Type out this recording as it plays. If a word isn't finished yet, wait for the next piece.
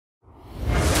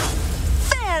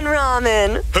Fan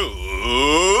Ramen.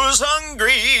 Who's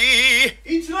hungry?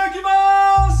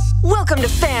 Itadakimasu! Welcome to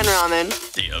Fan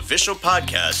Ramen. The official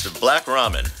podcast of Black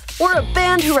Ramen. We're a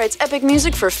band who writes epic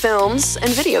music for films and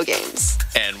video games.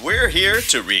 And we're here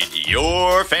to read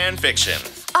your fan fiction.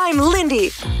 I'm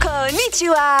Lindy.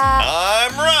 Konnichiwa.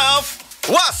 I'm Ralph.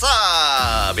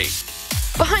 Wasabi.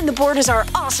 Behind the board is our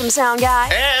awesome sound guy.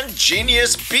 And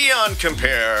genius beyond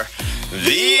compare,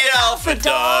 the Alpha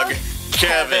Dog,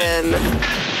 Kevin.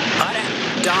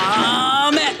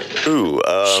 Ooh,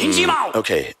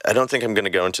 okay, I don't think I'm gonna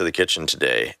go into the kitchen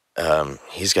today.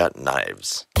 He's got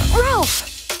knives.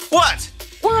 Ralph! What?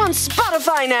 We're on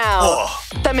Spotify now. Oh.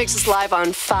 That makes us live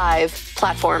on 5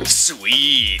 platforms.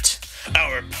 Sweet.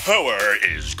 Our power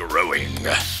is growing.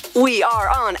 We are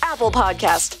on Apple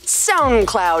Podcast,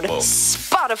 SoundCloud, Whoa.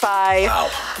 Spotify, Wow.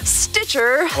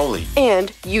 Stitcher, Holy.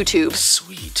 And YouTube.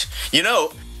 Sweet. You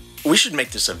know, we should make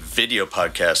this a video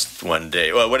podcast one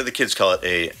day. Well, what do the kids call it?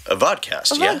 A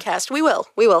vodcast, A vodcast. We will.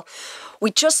 We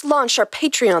just launched our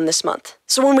Patreon this month.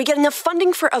 So when we get enough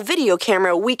funding for a video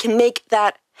camera, we can make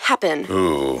that happen.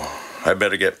 Ooh, I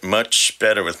better get much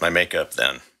better with my makeup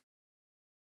then.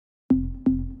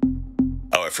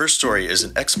 Our first story is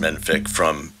an X-Men fic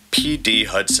from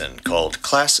PDHudson called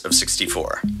Class of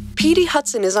 64.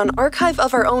 PDHudson is on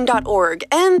archiveofourown.org,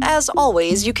 and as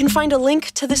always, you can find a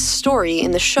link to this story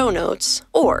in the show notes,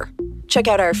 or check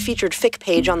out our featured fic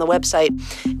page on the website.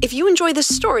 If you enjoy this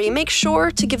story, make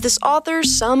sure to give this author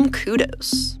some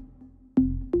kudos.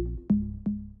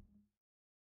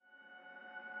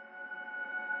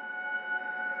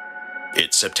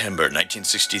 It's September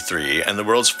 1963, and the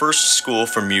world's first school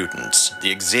for mutants,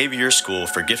 the Xavier School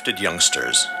for Gifted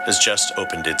Youngsters, has just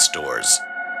opened its doors.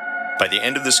 By the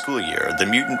end of the school year, the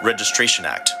Mutant Registration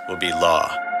Act will be law.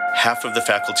 Half of the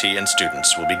faculty and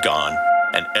students will be gone,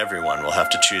 and everyone will have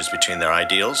to choose between their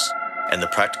ideals and the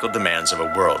practical demands of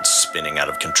a world spinning out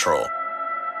of control.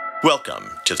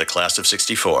 Welcome to the Class of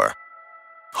 64.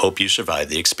 Hope you survive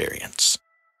the experience.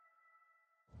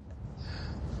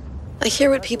 I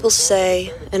hear what people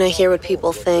say, and I hear what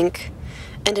people think.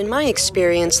 And in my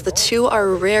experience, the two are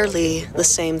rarely the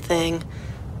same thing.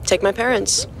 Take my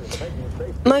parents.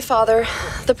 My father,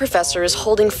 the professor, is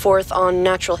holding forth on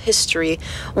natural history,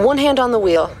 one hand on the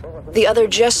wheel, the other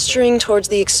gesturing towards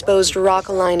the exposed rock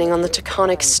lining on the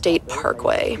Taconic State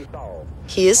Parkway.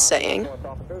 He is saying,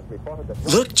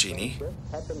 Look, Jeannie.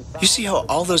 You see how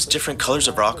all those different colors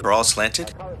of rock are all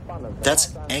slanted?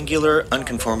 That's angular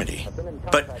unconformity.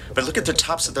 But look at the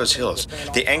tops of those hills.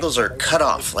 The angles are cut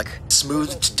off, like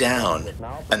smoothed down.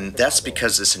 And that's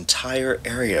because this entire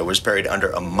area was buried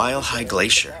under a mile-high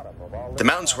glacier. The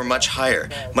mountains were much higher,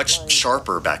 much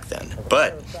sharper back then.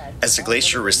 But as the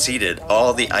glacier receded,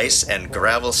 all the ice and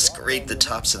gravel scraped the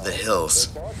tops of the hills.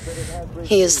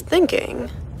 He is thinking,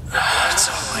 It's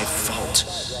all my fault.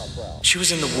 She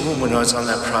was in the womb when I was on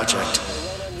that project.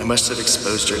 I must have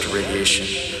exposed her to radiation.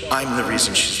 I'm the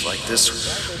reason she's like this.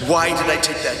 Why did I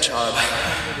take that job?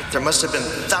 There must have been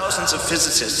thousands of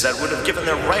physicists that would have given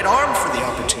their right arm for the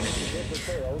opportunity.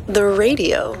 the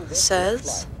radio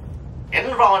says,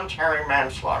 Involuntary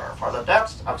manslaughter for the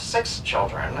deaths of 6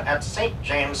 children at St.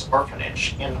 James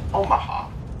Orphanage in Omaha.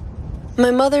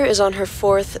 My mother is on her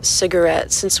 4th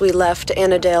cigarette since we left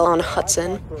Annandale on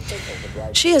Hudson.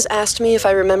 She has asked me if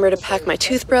I remember to pack my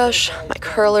toothbrush, my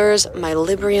curlers, my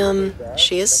Librium.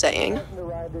 She is saying,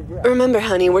 remember,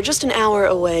 honey, we're just an hour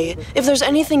away. If there's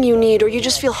anything you need or you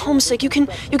just feel homesick, you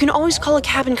can always call a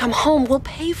cab and come home. We'll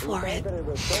pay for it.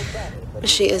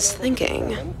 She is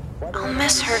thinking, I'll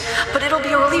miss her, but it'll be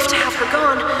a relief to have her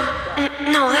gone.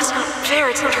 No, that's not fair.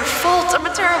 It's not her fault. I'm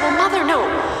a terrible mother.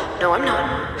 No, I'm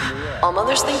not. All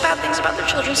mothers think bad things about their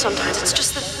children sometimes. It's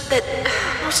just that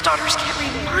most daughters can't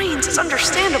read minds. It's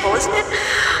understandable, isn't it?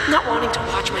 I'm not wanting to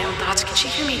watch my own thoughts. Can she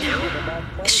hear me now?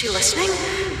 Is she listening?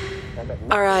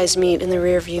 Our eyes meet in the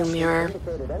rearview mirror.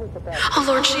 Oh,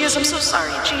 Lord, she is. I'm so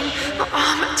sorry, Jean. Oh,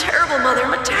 I'm a terrible mother.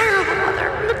 I'm a terrible mother.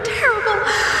 I'm a terrible...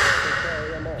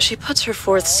 She puts her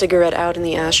 4th cigarette out in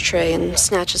the ashtray and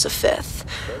snatches a 5th,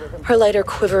 her lighter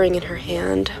quivering in her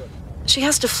hand. She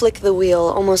has to flick the wheel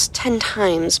almost 10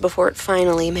 times before it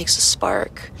finally makes a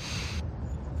spark.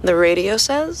 The radio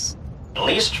says,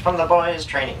 Released from the boys'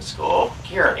 training school,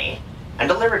 Kearney, and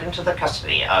delivered into the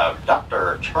custody of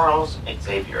Dr. Charles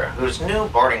Xavier, whose new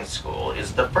boarding school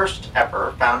is the first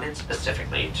ever founded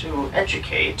specifically to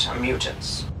educate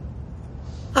mutants.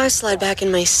 I slide back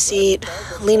in my seat,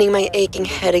 leaning my aching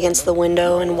head against the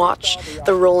window and watch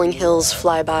the rolling hills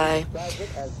fly by.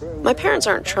 My parents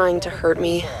aren't trying to hurt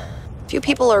me. Few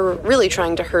people are really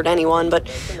trying to hurt anyone, but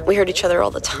we hurt each other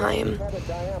all the time.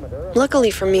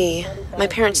 Luckily for me, My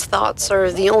parents' thoughts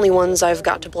are the only ones I've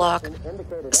got to block.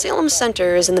 Salem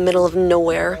Center is in the middle of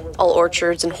nowhere, all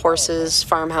orchards and horses,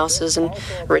 farmhouses, and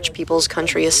rich people's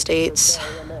country estates.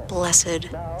 Blessed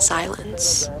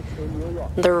silence.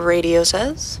 The radio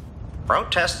says,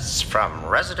 Protests from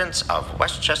residents of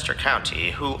Westchester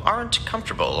County who aren't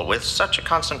comfortable with such a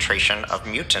concentration of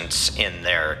mutants in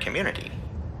their community.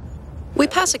 We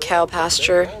pass a cow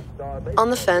pasture. On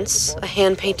the fence, a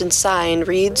hand-painted sign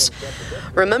reads,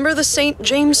 Remember the St.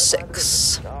 James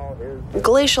 6.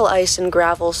 Glacial ice and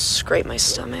gravel scrape my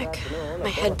stomach. My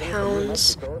head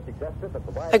pounds.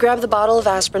 I grab the bottle of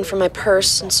aspirin from my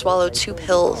purse and swallow 2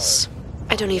 pills.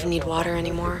 I don't even need water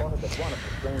anymore.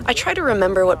 I try to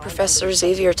remember what Professor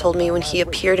Xavier told me when he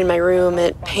appeared in my room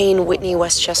at Payne Whitney,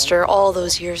 Westchester, all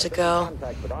those years ago.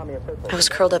 I was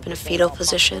curled up in a fetal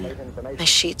position, my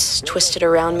sheets twisted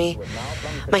around me,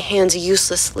 my hands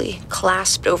uselessly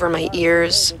clasped over my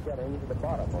ears.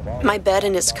 My bed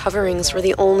and its coverings were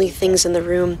the only things in the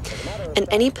room, and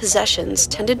any possessions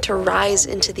tended to rise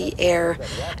into the air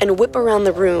and whip around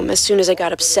the room as soon as I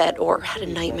got upset or had a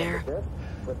nightmare.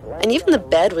 And even the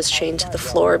bed was chained to the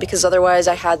floor because otherwise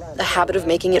I had a habit of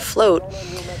making it float.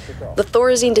 The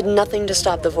Thorazine did nothing to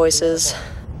stop the voices.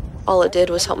 All it did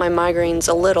was help my migraines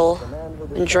a little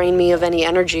and drain me of any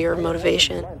energy or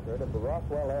motivation.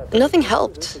 Nothing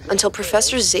helped until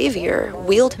Professor Xavier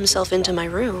wheeled himself into my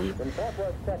room.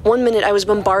 One minute I was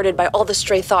bombarded by all the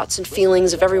stray thoughts and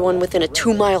feelings of everyone within a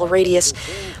 2-mile radius,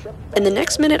 and the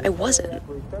next minute I wasn't.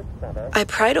 I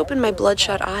pried open my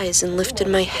bloodshot eyes and lifted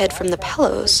my head from the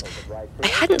pillows. I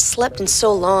hadn't slept in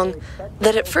so long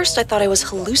that at first I thought I was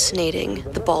hallucinating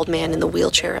the bald man in the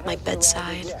wheelchair at my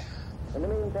bedside.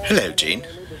 Hello, Jean.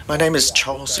 My name is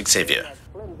Charles Xavier.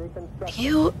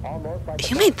 You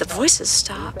made the voices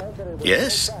stop.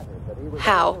 Yes?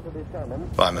 How?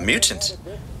 Well, I'm a mutant.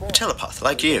 A telepath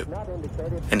like you.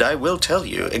 And I will tell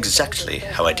you exactly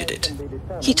how I did it.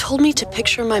 He told me to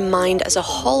picture my mind as a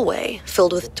hallway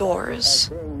filled with doors.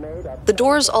 The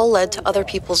doors all led to other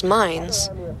people's minds.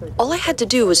 All I had to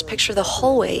do was picture the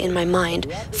hallway in my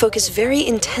mind, focus very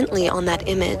intently on that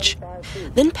image,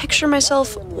 then picture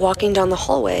myself walking down the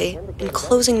hallway and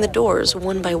closing the doors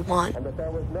one by one.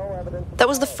 That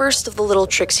was the first of the little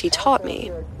tricks he taught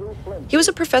me. He was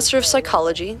a professor of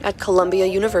psychology at Columbia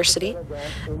University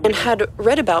and had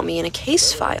read about me in a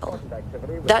case file.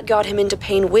 That got him into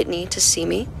Payne Whitney to see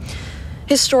me.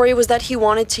 His story was that he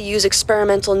wanted to use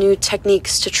experimental new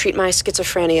techniques to treat my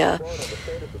schizophrenia.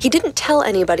 He didn't tell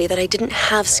anybody that I didn't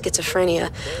have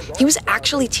schizophrenia. He was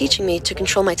actually teaching me to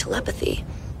control my telepathy.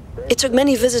 It took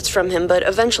many visits from him, but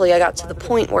eventually I got to the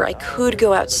point where I could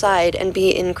go outside and be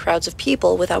in crowds of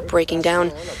people without breaking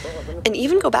down, and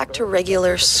even go back to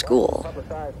regular school.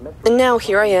 And now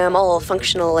here I am, all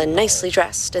functional and nicely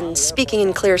dressed, and speaking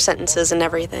in clear sentences and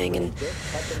everything, and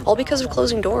all because of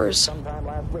closing doors.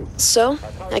 So,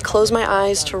 I close my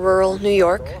eyes to rural New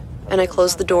York, and I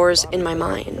close the doors in my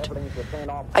mind.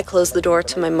 I close the door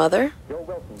to my mother.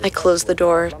 I close the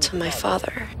door to my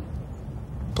father.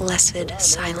 Blessed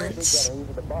silence.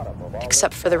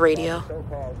 Except for the radio.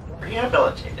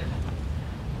 Rehabilitated.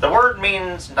 The word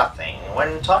means nothing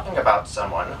when talking about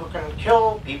someone who can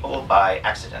kill people by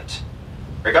accident.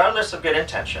 Regardless of good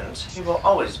intentions, he will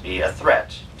always be a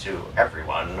threat to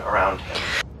everyone around him.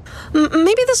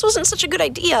 Maybe this wasn't such a good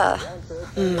idea,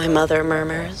 my mother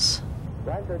murmurs.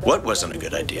 What wasn't a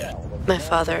good idea? My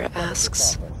father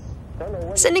asks.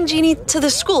 Sending Jeannie to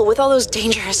the school with all those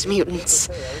dangerous mutants.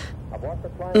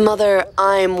 Mother,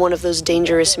 I'm one of those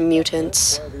dangerous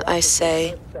mutants, I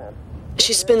say.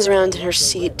 She spins around in her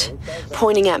seat,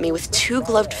 pointing at me with 2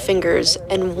 gloved fingers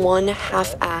and 1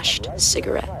 half-ashed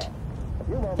cigarette.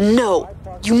 No,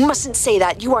 you mustn't say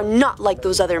that. You are not like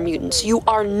those other mutants. You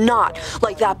are not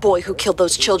like that boy who killed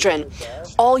those children.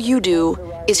 All you do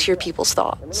is hear people's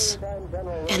thoughts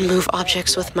and move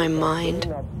objects with my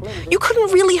mind. You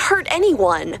couldn't really hurt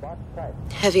anyone.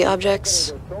 Heavy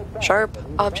objects, sharp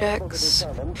objects.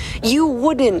 You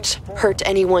wouldn't hurt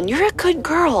anyone. You're a good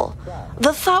girl.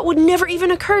 The thought would never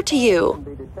even occur to you.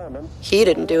 He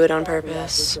didn't do it on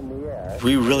purpose.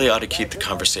 We really ought to keep the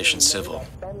conversation civil.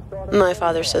 My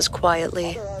father says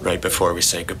quietly. Right before we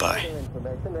say goodbye.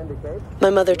 My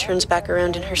mother turns back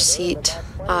around in her seat,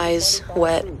 eyes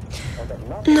wet.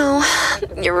 No,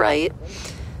 you're right.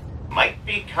 Might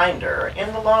be kinder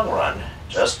in the long run,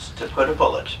 just to put a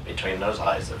bullet between those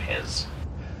eyes of his.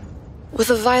 With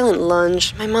a violent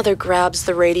lunge, my mother grabs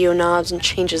the radio knobs and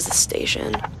changes the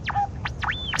station.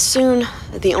 Soon,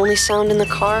 the only sound in the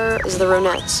car is the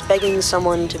Ronettes begging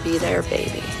someone to be their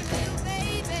baby.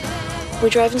 We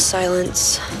drive in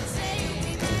silence.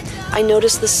 I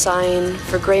notice the sign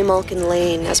for Graymalkin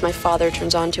Lane as my father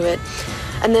turns onto it,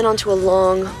 and then onto a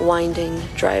long, winding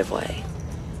driveway.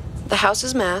 The house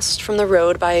is masked from the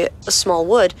road by a small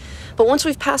wood, but once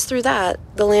we've passed through that,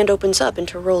 the land opens up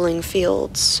into rolling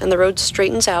fields, and the road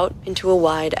straightens out into a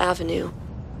wide avenue.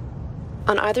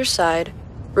 On either side,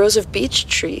 rows of beech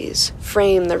trees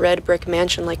frame the red brick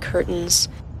mansion like curtains.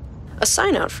 A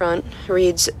sign out front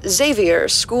reads, "Xavier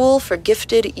School for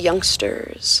Gifted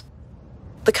Youngsters."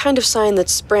 The kind of sign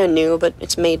that's brand new, but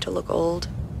it's made to look old.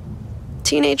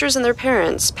 Teenagers and their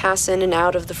parents pass in and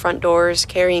out of the front doors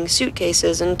carrying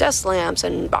suitcases and desk lamps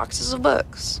and boxes of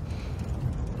books.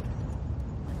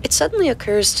 It suddenly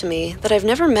occurs to me that I've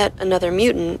never met another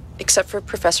mutant except for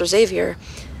Professor Xavier.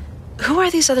 Who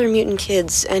are these other mutant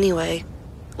kids, anyway?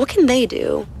 What can they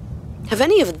do? Have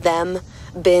any of them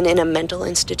been in a mental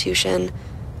institution?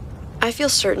 I feel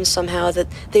certain somehow that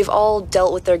they've all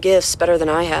dealt with their gifts better than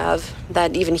I have,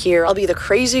 that even here I'll be the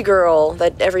crazy girl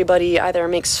that everybody either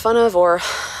makes fun of or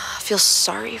feels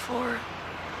sorry for.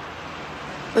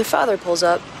 My father pulls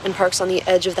up and parks on the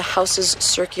edge of the house's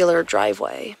circular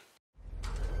driveway.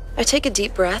 I take a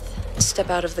deep breath and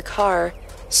step out of the car,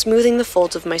 smoothing the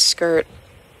folds of my skirt.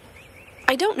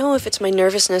 I don't know if it's my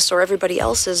nervousness or everybody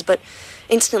else's, but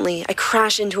instantly I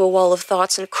crash into a wall of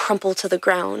thoughts and crumple to the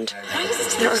ground.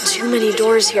 There are too many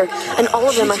doors here, and all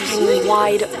of them are hanging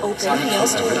wide open. Hey,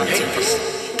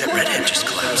 that redhead just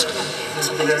collapsed.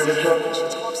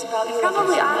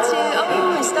 Probably ought to.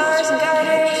 Oh, my stars and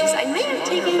garters. I may have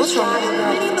taken What's wrong?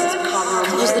 Many books.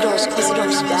 Close the doors, close the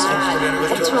doors.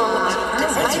 What's wrong?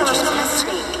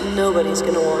 Nobody's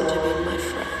gonna want to be my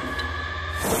friend.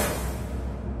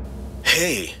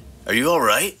 Hey, are you all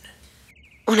right?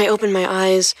 When I open my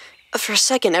eyes, for a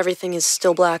second everything is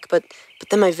still black, but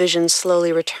then my vision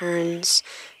slowly returns.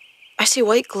 I see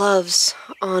white gloves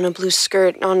on a blue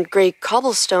skirt on gray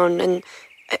cobblestone, and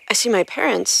I see my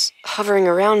parents hovering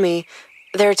around me,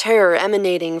 their terror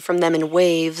emanating from them in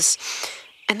waves.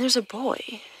 And there's a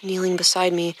boy kneeling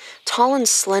beside me, tall and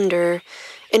slender,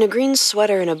 in a green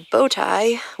sweater and a bow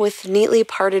tie, with neatly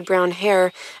parted brown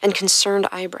hair and concerned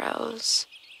eyebrows.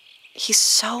 He's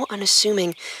so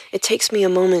unassuming, it takes me a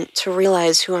moment to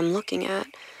realize who I'm looking at.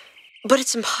 But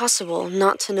it's impossible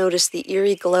not to notice the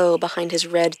eerie glow behind his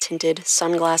red-tinted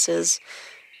sunglasses.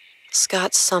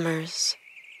 Scott Summers,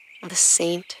 the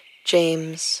St.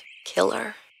 James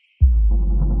Killer.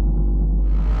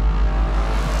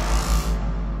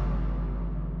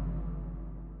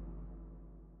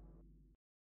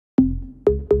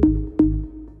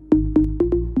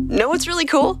 Know what's really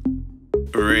cool?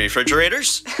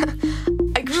 Refrigerators?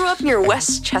 I grew up near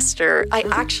Westchester. I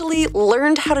actually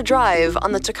learned how to drive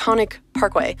on the Taconic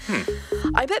Parkway.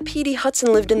 I bet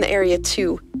PDHudson lived in the area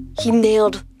too. He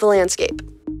nailed the landscape.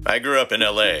 I grew up in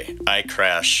LA. I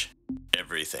crash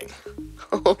everything.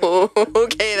 Oh,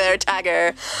 okay there,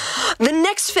 Tagger. The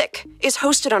next fic is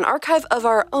hosted on Archive of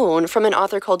Our Own from an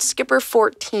author called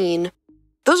Skipper14.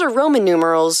 Those are Roman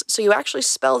numerals, so you actually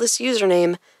spell this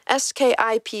username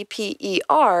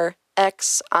SKIPPERXIV.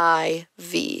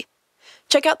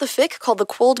 Check out the fic called the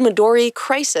Qolmodori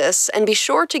Crisis, and be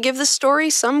sure to give the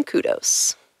story some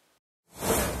kudos.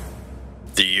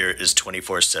 The year is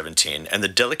 2417, and the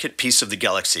delicate piece of the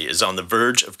galaxy is on the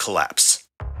verge of collapse.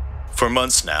 For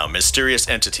months now, mysterious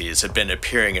entities have been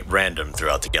appearing at random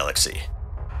throughout the galaxy.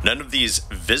 None of these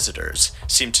visitors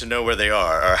seem to know where they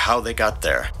are or how they got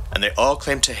there, and they all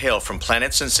claim to hail from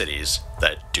planets and cities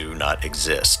that do not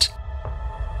exist.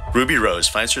 Ruby Rose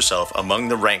finds herself among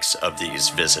the ranks of these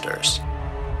visitors.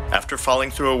 After falling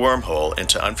through a wormhole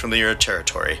into unfamiliar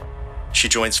territory, she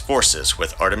joins forces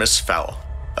with Artemis Fowl,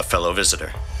 a fellow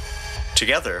visitor.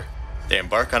 Together, they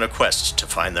embark on a quest to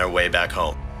find their way back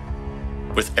home.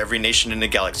 With every nation in the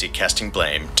galaxy casting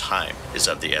blame, time is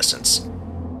of the essence.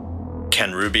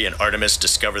 Can Ruby and Artemis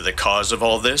discover the cause of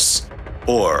all this?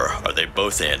 Or are they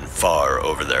both in far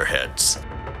over their heads?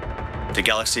 The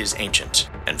galaxy is ancient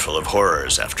and full of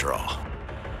horrors after all.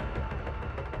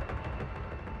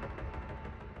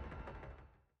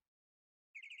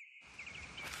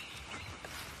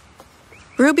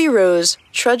 Ruby Rose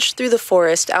trudged through the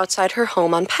forest outside her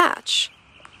home on Patch.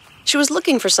 She was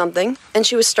looking for something, and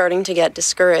she was starting to get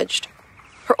discouraged.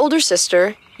 Her older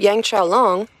sister, Yang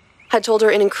Xiaolong, had told her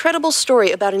an incredible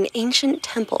story about an ancient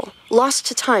temple lost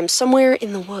to time somewhere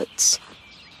in the woods.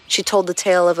 She told the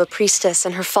tale of a priestess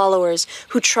and her followers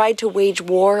who tried to wage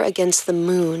war against the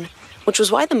moon, which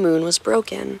was why the moon was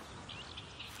broken.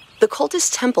 The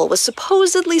cultist temple was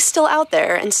supposedly still out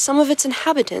there, and some of its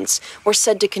inhabitants were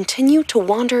said to continue to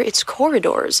wander its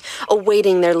corridors,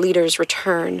 awaiting their leader's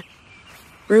return.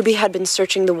 Ruby had been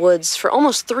searching the woods for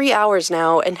almost 3 hours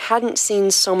now and hadn't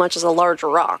seen so much as a large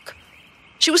rock.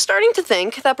 She was starting to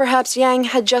think that perhaps Yang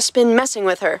had just been messing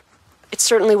with her. It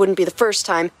certainly wouldn't be the first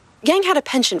time. Yang had a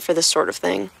penchant for this sort of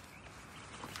thing.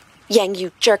 "Yang,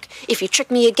 you jerk. If you trick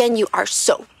me again, you are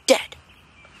so dead,"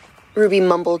 Ruby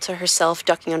mumbled to herself,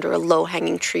 ducking under a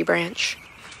low-hanging tree branch.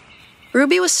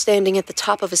 Ruby was standing at the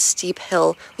top of a steep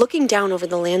hill, looking down over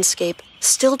the landscape,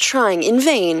 still trying, in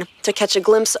vain, to catch a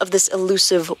glimpse of this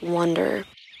elusive wonder.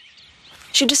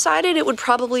 She decided it would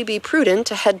probably be prudent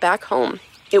to head back home.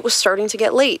 It was starting to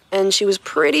get late, and she was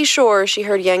pretty sure she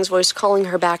heard Yang's voice calling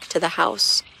her back to the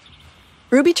house.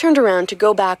 Ruby turned around to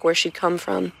go back where she'd come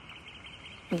from.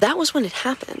 That was when it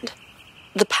happened.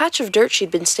 The patch of dirt she'd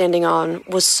been standing on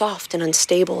was soft and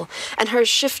unstable, and her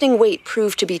shifting weight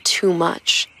proved to be too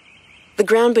much. The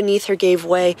ground beneath her gave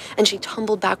way, and she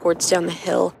tumbled backwards down the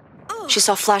hill. She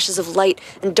saw flashes of light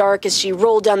and dark as she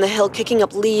rolled down the hill, kicking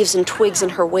up leaves and twigs in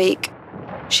her wake.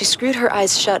 She screwed her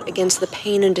eyes shut against the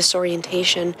pain and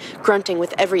disorientation, grunting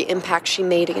with every impact she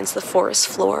made against the forest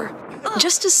floor.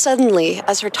 Just as suddenly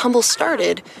as her tumble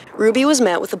started, Ruby was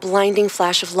met with a blinding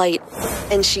flash of light,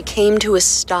 and she came to a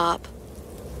stop.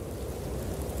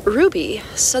 Ruby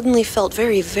suddenly felt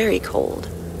very, very cold.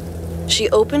 She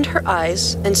opened her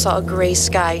eyes and saw a gray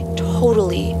sky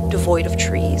totally devoid of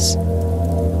trees.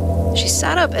 She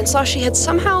sat up and saw she had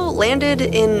somehow landed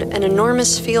in an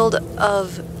enormous field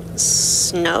of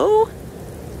snow?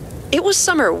 It was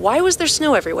summer. Why was there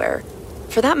snow everywhere?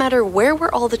 For that matter, where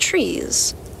were all the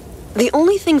trees? The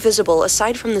only thing visible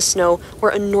aside from the snow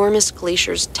were enormous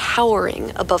glaciers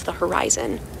towering above the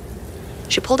horizon.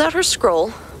 She pulled out her scroll,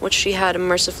 which she had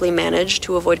mercifully managed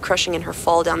to avoid crushing in her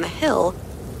fall down the hill,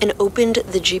 and opened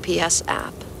the GPS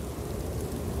app.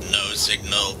 No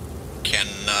signal.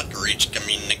 Cannot reach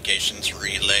communications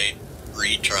relay.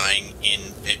 Retrying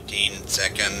in 15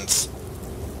 seconds.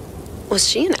 Was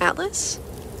she in Atlas?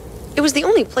 It was the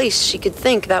only place she could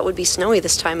think that would be snowy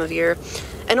this time of year,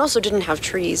 and also didn't have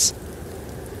trees.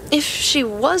 If she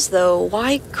was, though,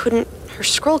 why couldn't her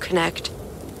scroll connect?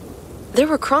 There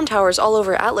were cron towers all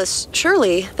over Atlas.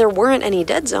 Surely there weren't any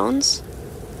dead zones.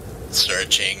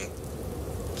 Searching.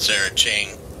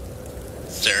 Searching.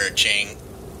 Searching.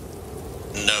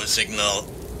 No signal.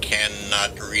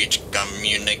 Cannot reach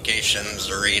communications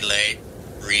relay.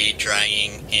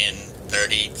 Retrying in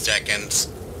 30 seconds.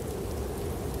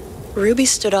 Ruby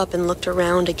stood up and looked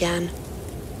around again.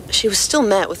 She was still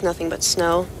met with nothing but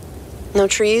snow. No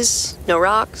trees, no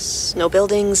rocks, no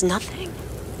buildings, nothing.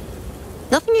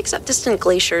 Nothing except distant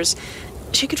glaciers.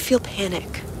 She could feel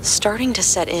panic starting to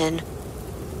set in.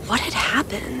 What had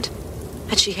happened?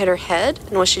 Had she hit her head,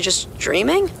 and was she just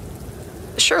dreaming?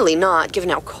 Surely not, given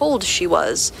how cold she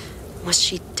was. Was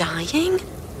she dying?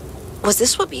 Was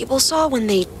this what people saw when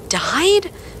they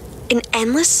died? An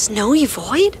endless snowy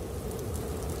void?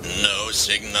 No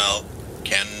signal.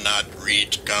 Cannot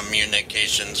reach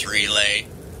communications relay.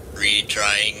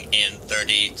 Retrying in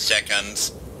 30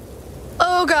 seconds.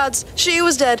 Oh gods, she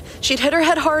was dead. She'd hit her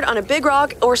head hard on a big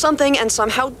rock or something and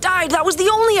somehow died. That was the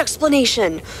only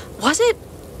explanation. Was it?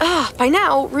 By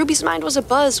now, Ruby's mind was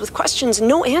abuzz with questions and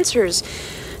no answers.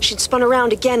 She'd spun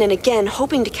around again and again,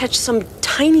 hoping to catch some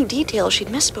tiny detail she'd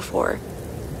missed before.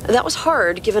 That was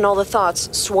hard, given all the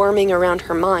thoughts swarming around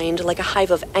her mind like a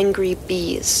hive of angry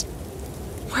bees.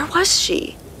 Where was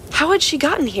she? How had she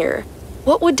gotten here?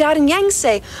 What would Dad and Yang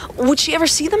say? Would she ever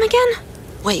see them again?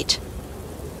 Wait.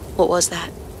 What was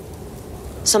that?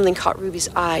 Something caught Ruby's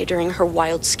eye during her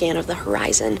wild scan of the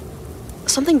horizon.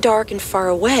 Something dark and far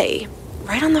away,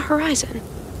 right on the horizon.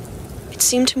 It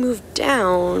seemed to move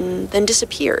down, then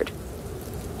disappeared.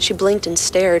 She blinked and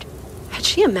stared. Had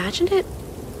she imagined it?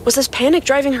 Was this panic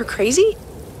driving her crazy?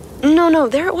 No,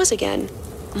 there it was again.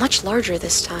 Much larger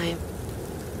this time.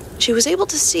 She was able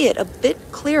to see it a bit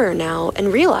clearer now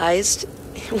and realized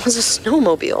it was a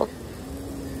snowmobile.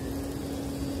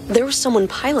 There was someone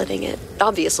piloting it,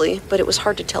 obviously, but it was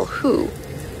hard to tell who.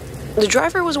 The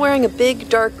driver was wearing a big,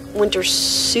 dark winter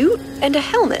suit and a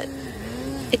helmet.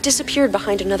 It disappeared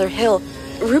behind another hill.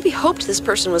 Ruby hoped this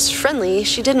person was friendly.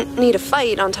 She didn't need a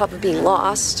fight on top of being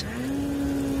lost.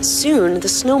 Soon, the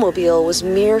snowmobile was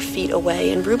mere feet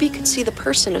away, and Ruby could see the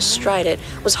person astride it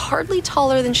was hardly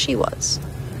taller than she was.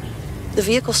 The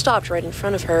vehicle stopped right in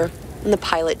front of her, and the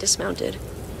pilot dismounted.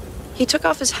 He took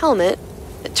off his helmet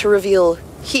to reveal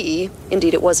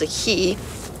indeed it was a he.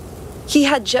 He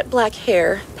had jet black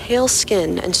hair, pale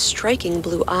skin, and striking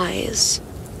blue eyes.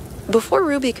 Before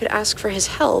Ruby could ask for his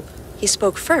help, he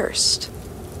spoke first.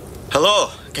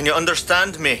 Hello, can you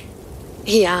understand me?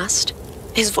 He asked.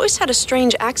 His voice had a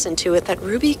strange accent to it that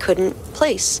Ruby couldn't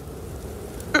place.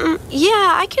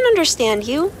 Yeah, I can understand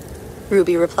you,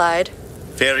 Ruby replied.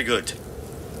 Very good.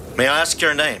 May I ask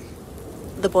your name?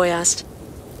 The boy asked.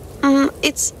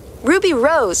 It's Ruby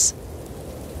Rose.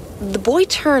 The boy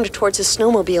turned towards his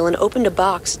snowmobile and opened a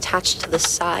box attached to the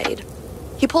side.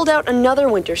 He pulled out another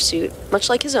winter suit, much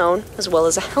like his own, as well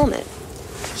as a helmet.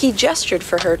 He gestured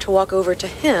for her to walk over to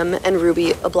him, and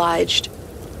Ruby obliged.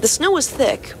 The snow was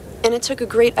thick, and it took a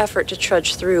great effort to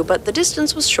trudge through, but the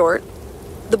distance was short.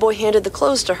 The boy handed the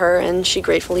clothes to her, and she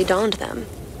gratefully donned them.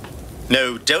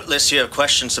 Now, doubtless you have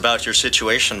questions about your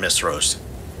situation, Miss Rose.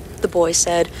 The boy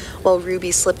said, while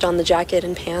Ruby slipped on the jacket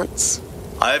and pants.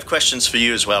 I have questions for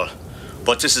you as well,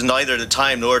 but this is neither the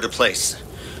time nor the place.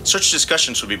 Such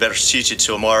discussions would be better suited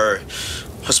to a more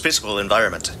hospitable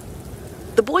environment.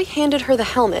 The boy handed her the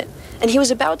helmet, and he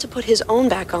was about to put his own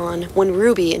back on when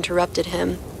Ruby interrupted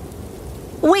him.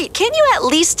 Wait, can't you at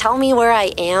least tell me where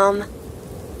I am?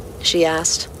 She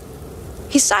asked.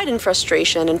 He sighed in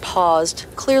frustration and paused,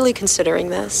 clearly considering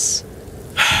this.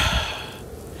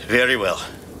 Very well.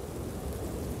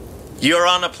 You're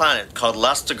on a planet called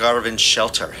Lastagarvin's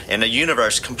Shelter, in a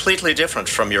universe completely different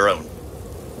from your own.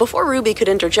 Before Ruby could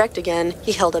interject again,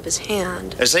 he held up his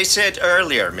hand. As I said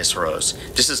earlier, Miss Rose,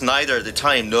 this is neither the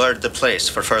time nor the place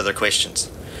for further questions.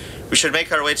 We should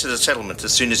make our way to the settlement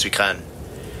as soon as we can.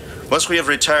 Once we have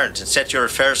returned and set your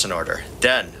affairs in order,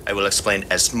 then I will explain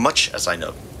as much as I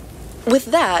know. With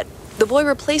that, the boy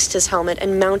replaced his helmet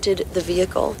and mounted the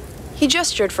vehicle. He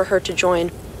gestured for her to join,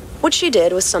 which she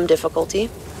did with some difficulty.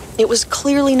 It was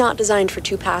clearly not designed for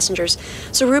two passengers,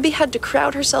 so Ruby had to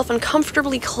crowd herself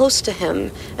uncomfortably close to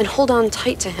him and hold on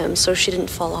tight to him so she didn't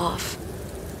fall off.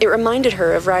 It reminded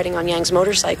her of riding on Yang's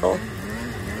motorcycle.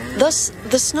 Thus,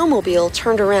 the snowmobile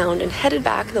turned around and headed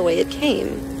back the way it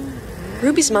came.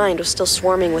 Ruby's mind was still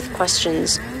swarming with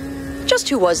questions. Just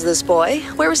who was this boy?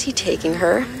 Where was he taking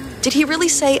her? Did he really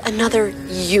say another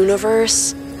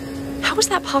universe? How was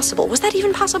that possible? Was that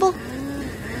even possible?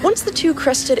 Once the two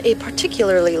crested a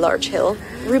particularly large hill,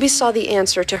 Ruby saw the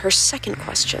answer to her second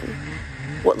question.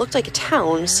 What looked like a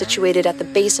town situated at the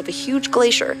base of a huge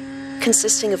glacier,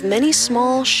 consisting of many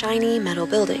small, shiny metal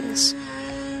buildings.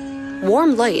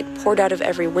 Warm light poured out of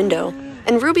every window,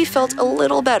 and Ruby felt a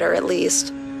little better at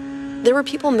least. There were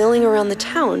people milling around the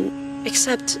town,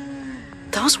 except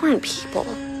those weren't people.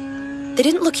 They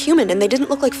didn't look human, and they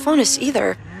didn't look like Faunus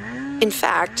either. In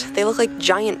fact, they looked like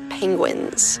giant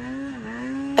penguins.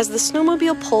 As the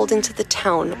snowmobile pulled into the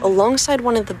town alongside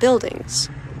one of the buildings,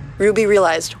 Ruby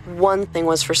realized one thing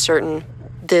was for certain.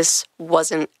 This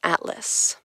wasn't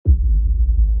Atlas.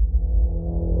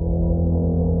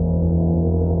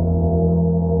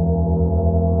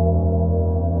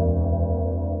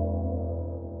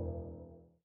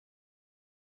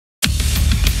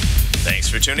 Thanks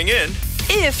for tuning in.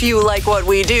 If you like what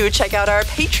we do, check out our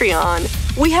Patreon.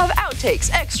 We have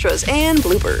outtakes, extras, and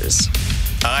bloopers.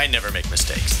 I never make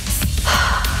mistakes.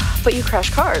 But you crash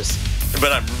cars.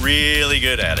 But I'm really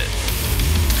good at it.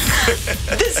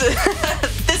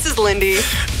 This is Lindy.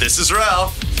 This is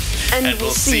Ralph. And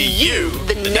we'll see you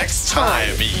the next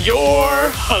time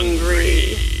you're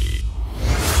hungry.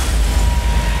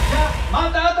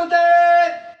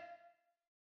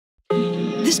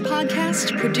 This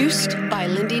podcast produced by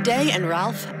Lindy Day and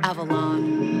Ralph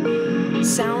Avalon.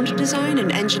 Sound design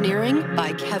and engineering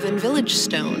by Kevin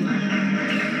Villagestone.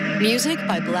 Music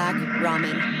by Black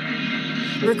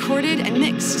Ramen. Recorded and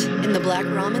mixed in the Black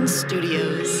Ramen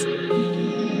Studios.